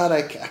 Other than that,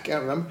 I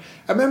can't remember.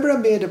 I remember I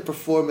made a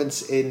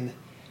performance in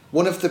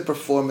one of the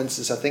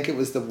performances. I think it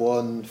was the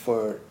one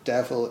for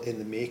Devil in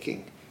the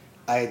Making.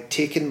 I had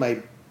taken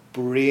my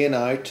brain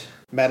out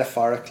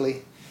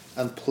metaphorically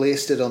and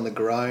placed it on the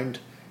ground.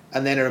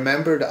 And then I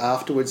remembered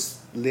afterwards,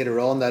 later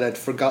on, that I'd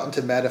forgotten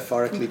to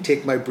metaphorically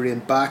take my brain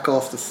back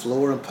off the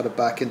floor and put it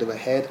back into my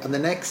head. And the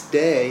next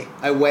day,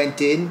 I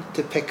went in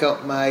to pick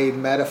up my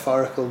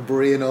metaphorical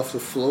brain off the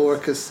floor,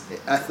 because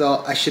I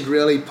thought I should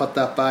really put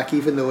that back,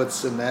 even though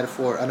it's a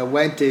metaphor. And I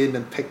went in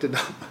and picked it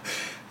up.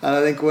 And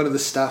I think one of the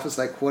staff was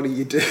like, "What are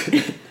you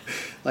doing?"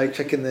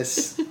 Picking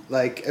this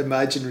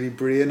imaginary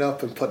brain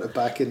up and putting it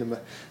back into my...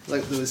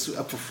 there was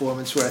a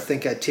performance where I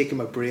think I'd taken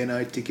my brain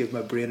out to give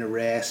my brain a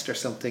rest or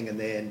something, and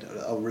then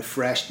I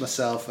refreshed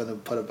myself and then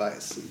put it back.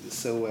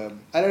 So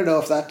I don't know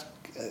if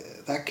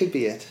that could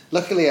be it.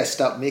 Luckily I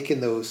stopped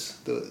making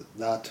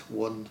that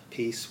one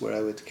piece where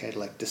I would kind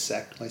of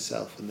dissect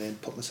myself and then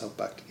put myself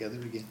back together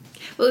again.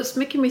 Well, it's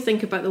making me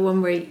think about the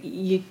one where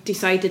you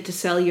decided to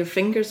sell your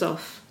fingers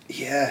off.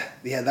 Yeah,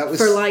 that was...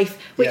 For life,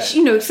 which,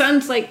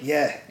 sounds like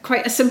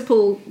quite a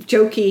simple,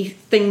 jokey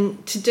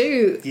thing to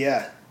do.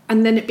 Yeah.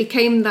 And then it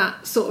became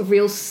that sort of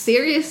real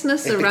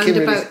seriousness around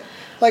about...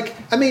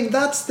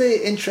 that's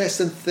the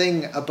interesting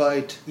thing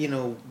about,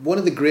 one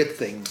of the great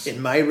things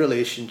in my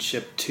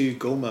relationship to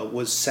GOMA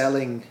was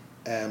selling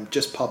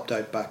Just Popped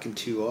Out back in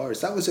 2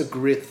 hours. That was a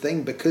great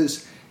thing,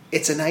 because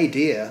it's an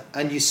idea,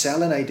 and you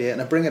sell an idea,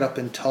 and I bring it up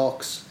in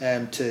talks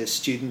to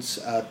students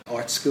at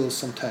art schools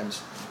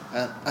sometimes.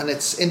 And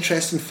it's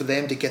interesting for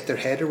them to get their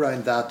head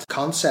around that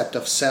concept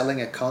of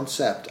selling a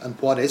concept, and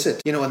what is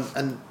it,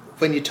 and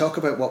when you talk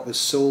about what was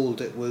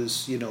sold, it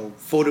was,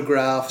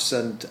 photographs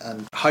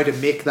and how to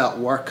make that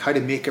work, how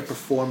to make a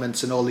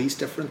performance and all these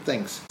different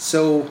things.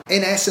 So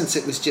in essence,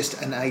 it was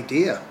just an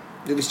idea.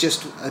 It was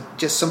just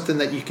something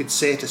that you could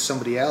say to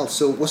somebody else.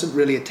 So it wasn't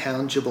really a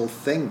tangible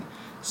thing.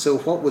 So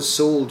what was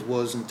sold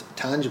wasn't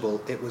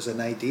tangible, it was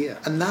an idea.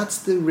 And that's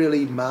the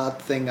really mad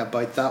thing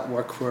about that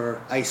work,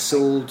 where I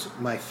sold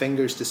my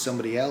fingers to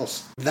somebody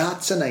else.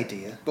 That's an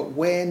idea. But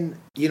when,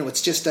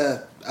 it's just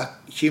a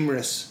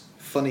humorous,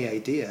 funny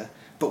idea.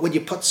 But when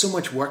you put so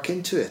much work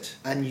into it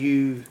and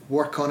you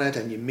work on it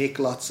and you make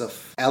lots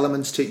of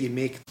elements to it, you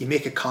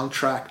make a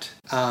contract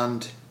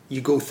and you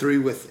go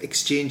through with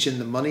exchanging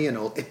the money and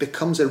all, it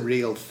becomes a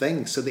real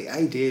thing. So the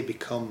idea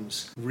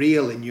becomes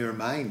real in your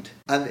mind.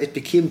 And it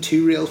became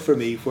too real for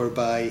me,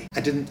 whereby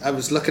I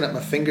was looking at my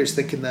fingers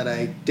thinking that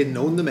I didn't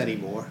own them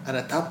anymore. And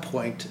at that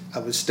point, I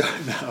was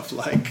starting to have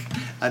like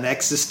an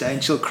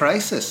existential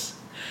crisis.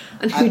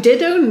 And who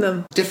did own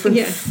them?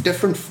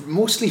 Different,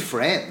 mostly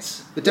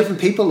friends, but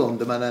different people owned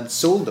them, and I'd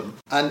sold them.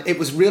 And it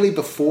was really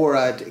before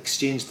I'd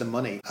exchanged the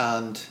money,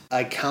 and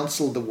I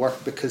cancelled the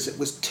work because it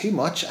was too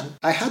much. And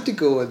I had to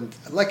go and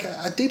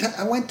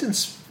I went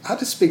and had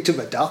to speak to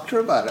my doctor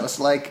about it. I was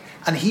like,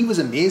 and he was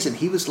amazing.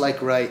 He was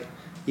like, right,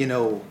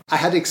 I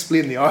had to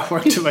explain the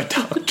artwork to my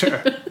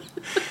doctor.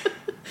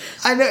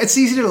 I know it's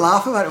easy to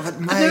laugh about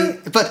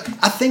it, but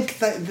I think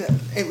that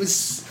it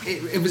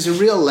was a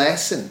real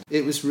lesson.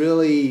 It was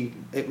really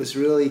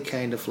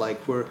kind of like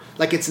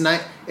it's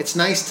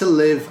nice to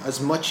live as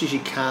much as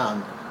you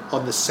can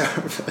on the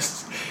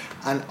surface,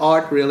 and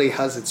art really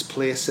has its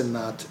place in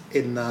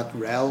that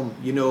realm.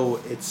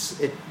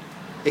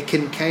 It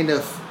can kind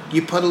of,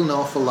 you put an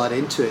awful lot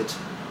into it,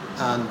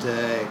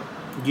 and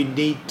you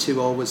need to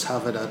always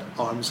have it at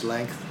arm's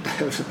length,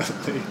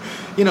 definitely.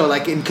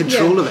 Like in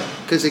control of it,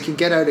 because it can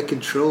get out of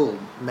control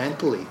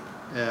mentally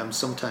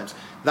sometimes.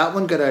 That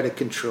one got out of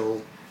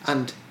control,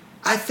 and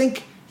I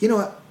think,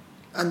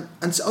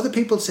 and so other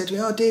people said to me,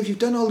 "Oh, Dave, you've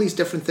done all these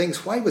different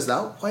things. Why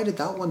did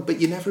that one?" But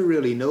you never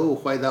really know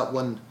why that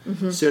one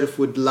sort of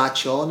would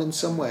latch on in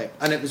some way.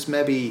 And it was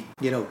maybe,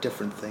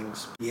 different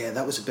things. Yeah,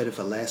 that was a bit of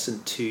a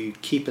lesson to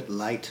keep it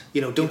light.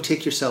 Don't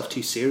take yourself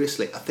too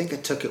seriously. I think I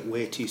took it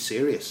way too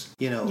serious.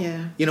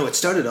 It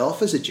started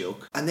off as a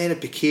joke, and then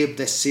it became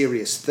this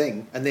serious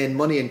thing. And then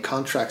money and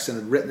contracts, and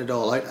I'd written it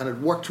all out, and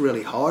I'd worked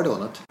really hard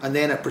on it. And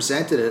then I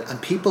presented it,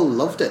 and people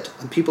loved it,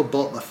 and people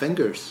bought my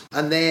fingers.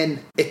 And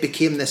then it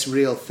became this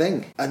real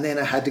thing, and then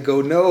I had to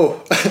go,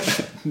 no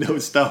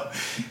stop.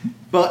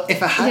 But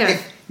if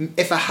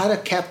I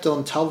had kept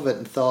on top of it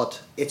and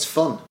thought it's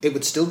fun, it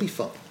would still be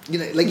fun.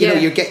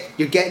 You're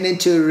getting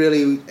into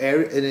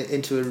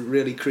a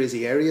really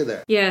crazy area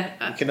there. You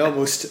can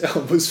almost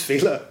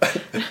feel it.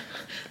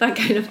 That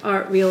kind of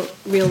art,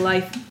 real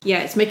life.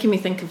 Yeah, it's making me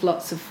think of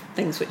lots of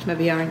things which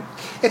maybe aren't.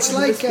 It's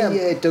like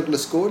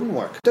Douglas Gordon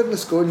work.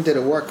 Douglas Gordon did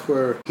a work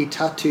where he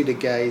tattooed a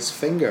guy's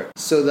finger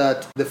so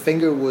that the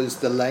finger was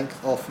the length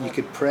of, you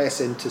could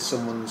press into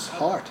someone's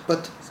heart.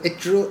 But it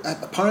drove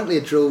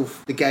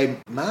the guy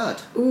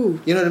mad. Ooh.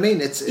 You know what I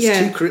mean? It's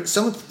too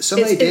some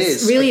ideas.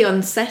 It's really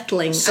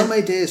unsettling. Some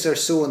ideas are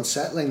so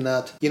unsettling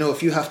that,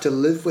 if you have to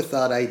live with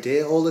that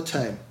idea all the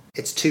time,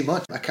 it's too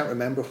much. I can't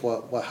remember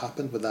what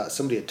happened with that.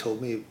 Somebody had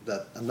told me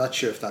that. I'm not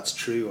sure if that's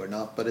true or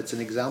not, but it's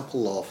an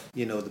example of,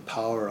 the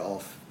power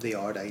of the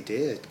art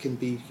idea. It can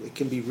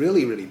be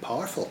really, really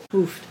powerful.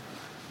 Oof.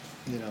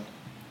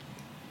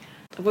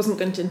 I wasn't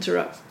going to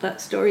interrupt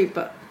that story,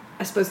 but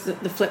I suppose the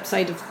flip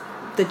side of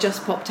the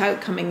Just Popped Out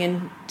coming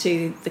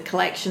into the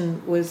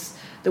collection was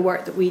the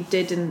work that we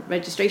did in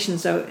registration.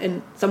 So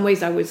in some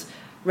ways I was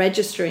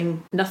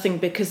registering nothing,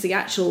 because the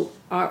actual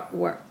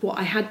artwork, what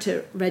I had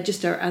to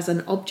register as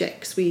an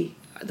object, the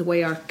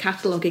way our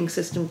cataloguing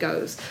system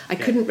goes, I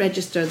couldn't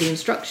register the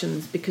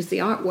instructions, because the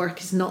artwork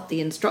is not the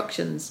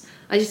instructions.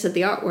 I just said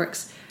the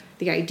artwork's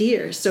the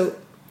idea. So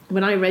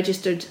when I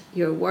registered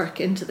your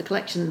work into the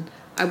collection,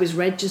 I was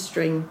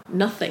registering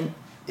nothing.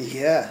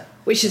 Yeah.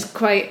 Which is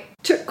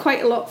took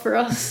quite a lot for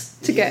us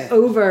to get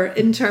over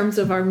in terms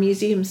of our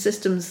museum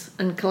systems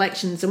and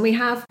collections. And we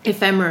have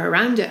ephemera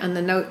around it and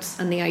the notes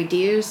and the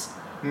ideas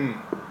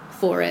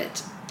for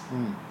it,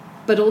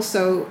 but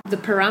also the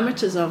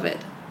parameters of it.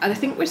 And I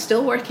think we're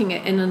still working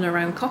it in and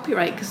around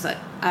copyright, because that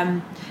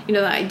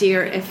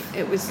idea, if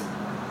it was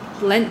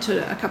lent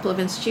to a couple of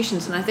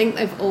institutions, and I think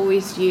they've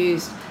always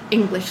used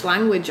English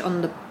language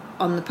on the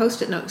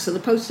post-it note, so the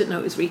post-it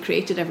note is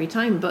recreated every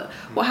time. But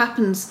what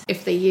happens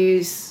if they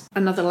use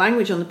another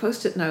language on the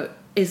post-it note?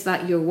 Is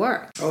that your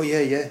work? Oh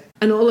yeah.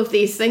 And all of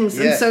these things.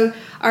 And so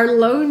our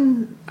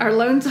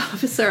loans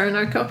officer and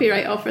our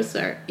copyright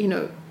officer,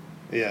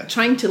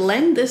 trying to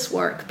lend this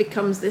work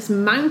becomes this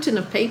mountain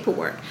of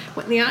paperwork,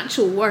 when the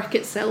actual work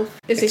itself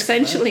is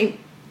essentially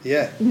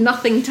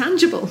nothing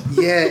tangible.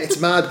 It's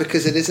mad,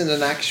 because it isn't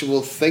an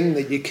actual thing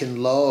that you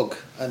can log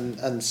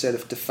and sort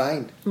of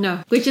define.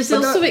 No, which is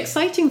also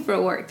exciting for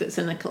a work that's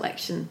in a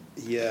collection.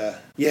 Yeah,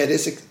 it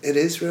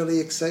is really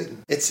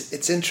exciting.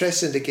 It's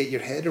interesting to get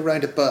your head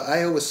around it, but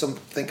I always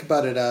think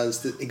about it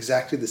as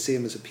exactly the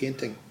same as a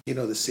painting.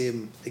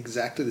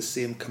 exactly the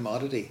same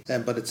commodity,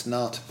 but it's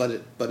not. But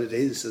it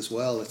is as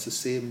well. It's the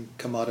same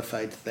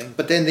commodified thing.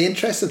 But then the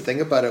interesting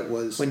thing about it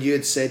was when you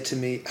had said to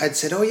me, I'd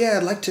said, "Oh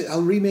yeah,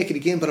 I'll remake it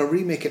again, but I'll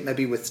remake it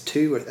maybe with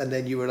two," and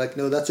then you were like,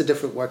 "No, that's a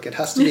different work. It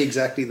has to be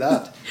exactly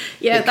that."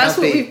 Yeah, that's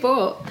what we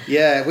bought.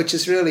 Yeah, which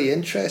is really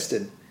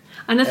interesting.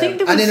 And I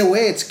think and in a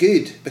way it's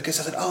good, because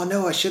I thought, oh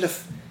no, I should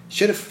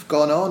have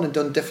gone on and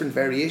done different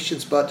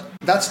variations, but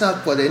that's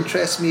not what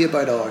interests me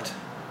about art.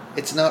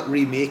 It's not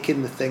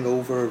remaking the thing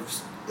over.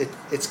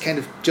 It's kind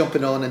of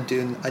jumping on and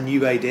doing a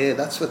new idea.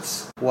 That's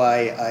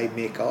why I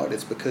make art.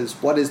 It's because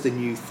what is the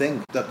new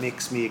thing that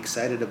makes me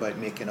excited about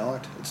making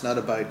art? It's not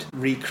about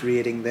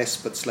recreating this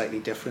but slightly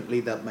differently.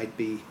 That might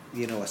be,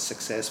 a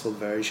successful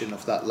version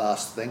of that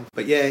last thing.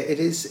 But yeah, it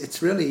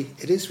is really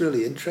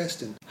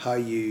interesting how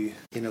you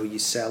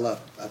sell a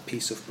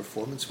piece of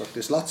performance work.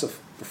 There's lots of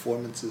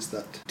performances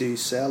that do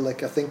sell.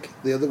 Like I think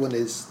the other one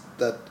is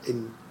that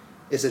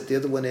the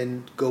other one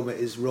in Goma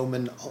is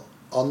Roman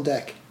on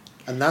deck.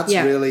 And that's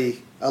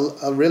really,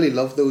 I really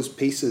love those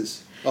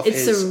pieces of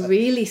his. It's a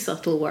really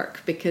subtle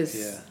work, because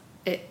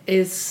it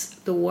is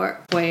the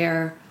work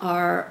where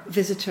our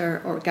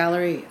visitor or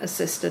gallery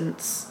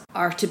assistants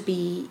are to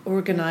be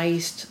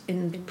organised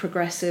in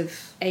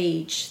progressive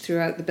age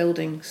throughout the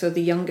building. So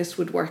the youngest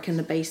would work in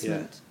the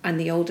basement and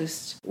the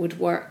oldest would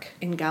work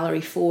in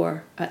gallery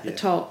 4 at the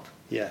top.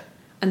 Yeah.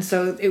 And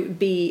so it would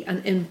be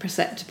an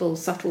imperceptible,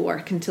 subtle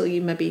work until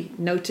you maybe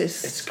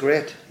notice. It's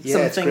great.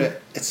 Yeah, something it's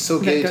great. It's so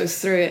good. that goes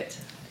through it.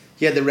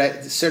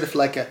 Yeah, sort of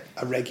like a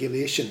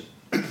regulation,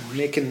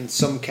 making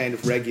some kind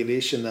of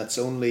regulation that's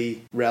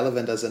only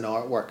relevant as an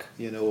artwork,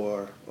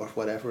 or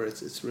whatever.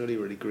 It's really,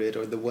 really great.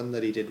 Or the one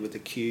that he did with the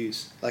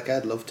cues. Like,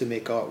 I'd love to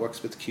make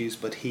artworks with cues,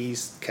 but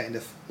he's kind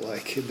of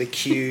like the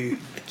cue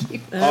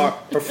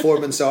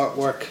performance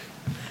artwork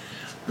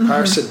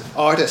person,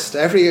 artist.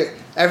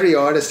 Every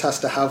artist has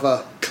to have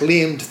a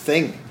claimed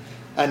thing,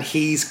 and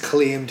he's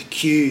claimed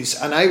cues.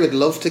 And I would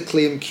love to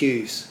claim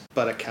cues,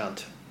 but I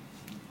can't.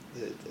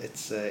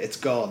 It's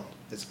gone.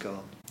 It's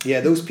gone. Yeah,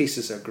 those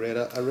pieces are great.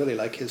 I really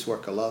like his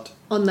work a lot.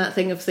 On that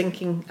thing of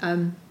thinking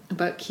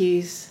about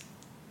cues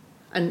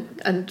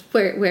and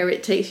where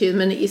it takes you, the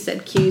minute you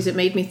said cues, it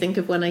made me think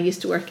of when I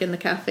used to work in the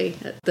cafe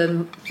at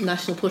the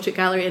National Portrait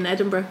Gallery in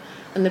Edinburgh,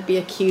 and there'd be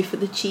a queue for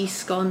the cheese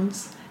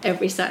scones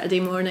every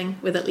Saturday morning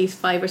with at least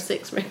 5 or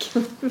 6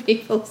 regular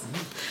people.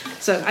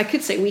 So I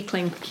could say we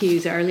claimed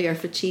cues earlier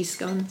for cheese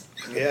scones.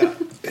 Yeah.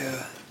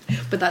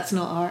 But that's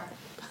not art.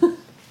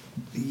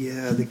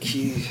 Yeah, the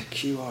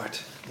cue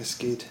art is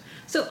good.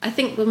 So I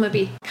think we'll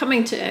maybe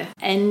coming to an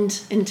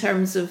end in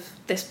terms of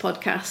this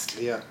podcast.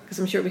 Yeah. Because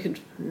I'm sure we could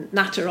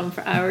natter on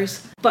for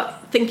hours.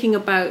 But thinking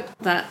about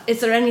that,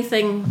 is there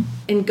anything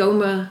in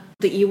Goma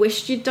that you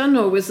wished you'd done,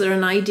 or was there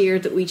an idea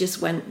that we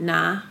just went,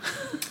 nah?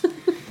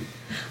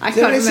 I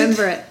can't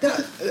remember it.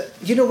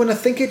 When I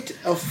think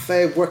of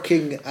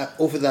working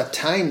over that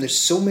time, there's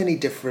so many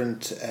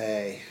different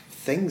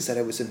things that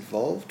I was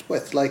involved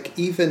with. Like,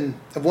 even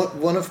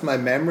one of my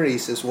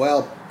memories as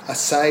well,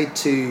 aside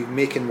to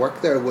making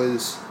work there,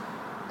 was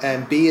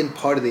being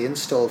part of the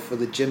install for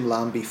the Jim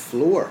Lambie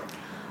floor.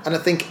 And I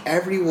think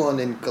everyone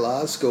in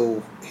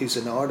Glasgow who's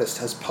an artist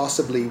has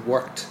possibly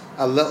worked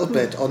a little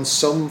bit on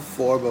some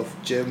form of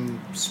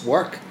Jim's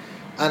work.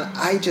 And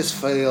I just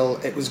feel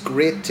it was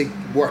great to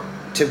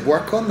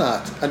work on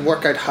that and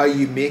work out how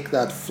you make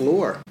that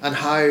floor and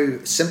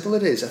how simple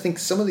it is. I think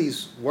some of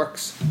these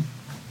works,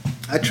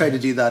 I try to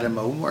do that in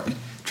my own work,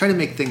 try to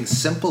make things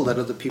simple that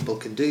other people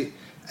can do.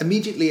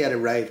 Immediately I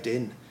arrived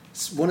in,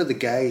 one of the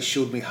guys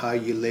showed me how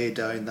you lay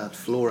down that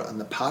floor and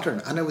the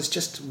pattern, and I was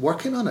just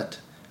working on it.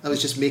 I was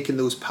just making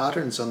those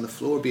patterns on the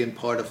floor, being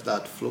part of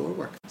that floor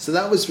work. So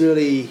that was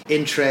really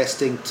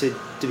interesting to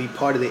be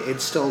part of the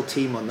install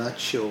team on that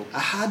show. I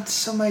had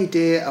some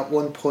idea at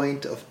one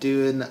point of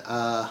doing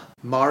a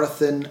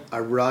marathon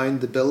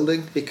around the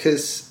building,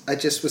 because I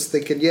just was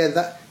thinking,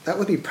 that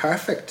would be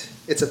perfect.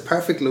 It's a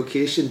perfect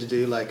location to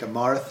do like a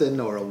marathon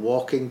or a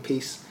walking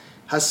piece.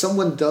 Has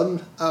someone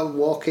done a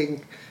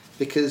walking?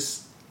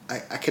 Because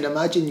I can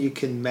imagine you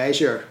can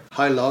measure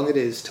how long it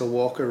is to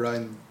walk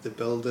around the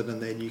building, and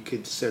then you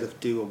could sort of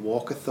do a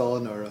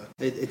walkathon, or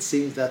it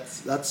seems that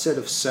sort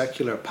of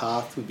circular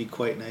path would be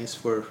quite nice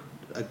for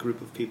a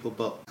group of people.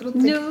 But I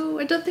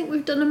don't think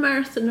we've done a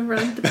marathon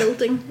around the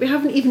building. We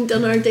haven't even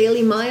done our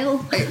daily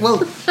mile. I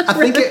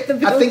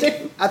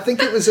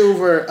think it was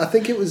over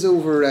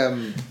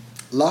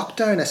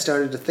lockdown. I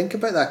started to think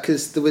about that,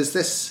 because there was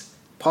this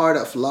part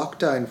of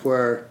lockdown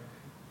where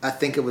I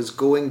think it was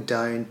going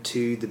down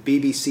to the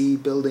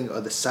BBC building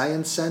or the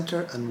Science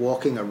Centre and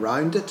walking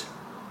around it.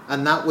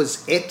 And that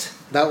was it.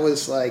 That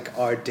was like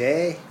our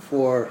day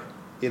for,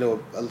 a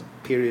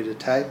period of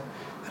time.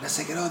 And I was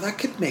thinking, that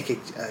could make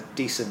a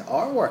decent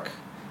artwork.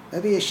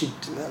 Maybe I should,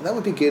 that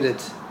would be good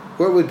at,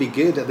 where would be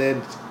good? And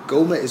then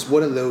Goma is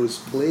one of those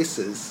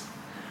places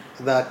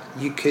that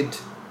you could,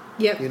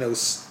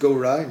 go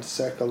around,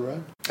 circle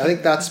around. I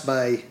think that's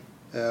my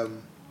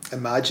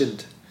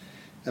imagined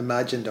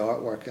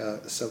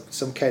artwork,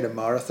 some kind of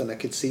marathon. I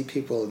could see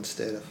people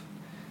instead of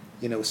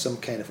some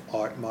kind of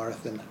art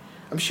marathon.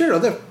 I'm sure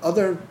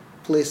other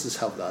places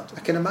have that. I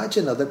can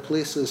imagine other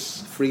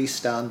places,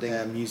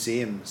 freestanding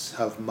museums,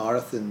 have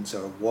marathons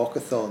or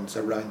walkathons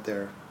around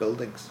their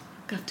buildings.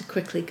 I have to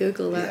quickly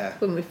Google that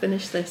when we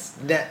finish this.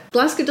 Yeah.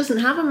 Glasgow doesn't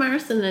have a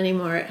marathon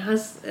anymore. It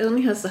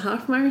only has the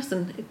half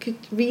marathon. It could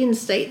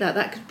reinstate that.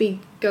 That could be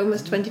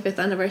Goma's 25th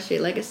anniversary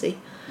legacy.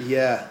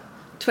 Yeah.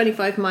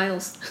 25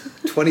 miles.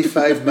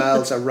 25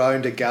 miles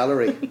around a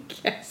gallery.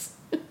 Yes.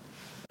 Yeah,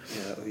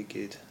 that would be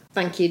good.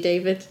 Thank you,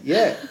 David.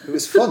 Yeah, it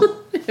was fun.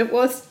 It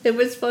was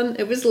fun.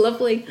 It was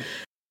lovely.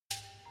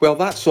 Well,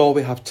 that's all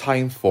we have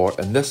time for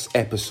in this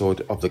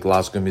episode of the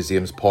Glasgow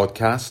Museums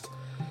podcast.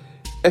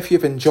 If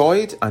you've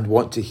enjoyed and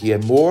want to hear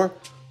more,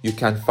 you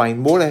can find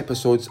more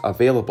episodes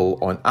available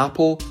on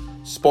Apple,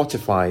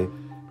 Spotify,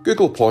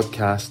 Google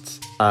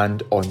Podcasts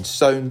and on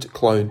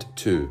SoundCloud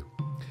too.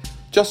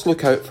 Just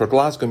look out for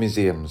Glasgow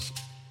Museums.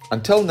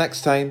 Until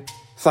next time,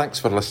 thanks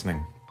for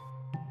listening.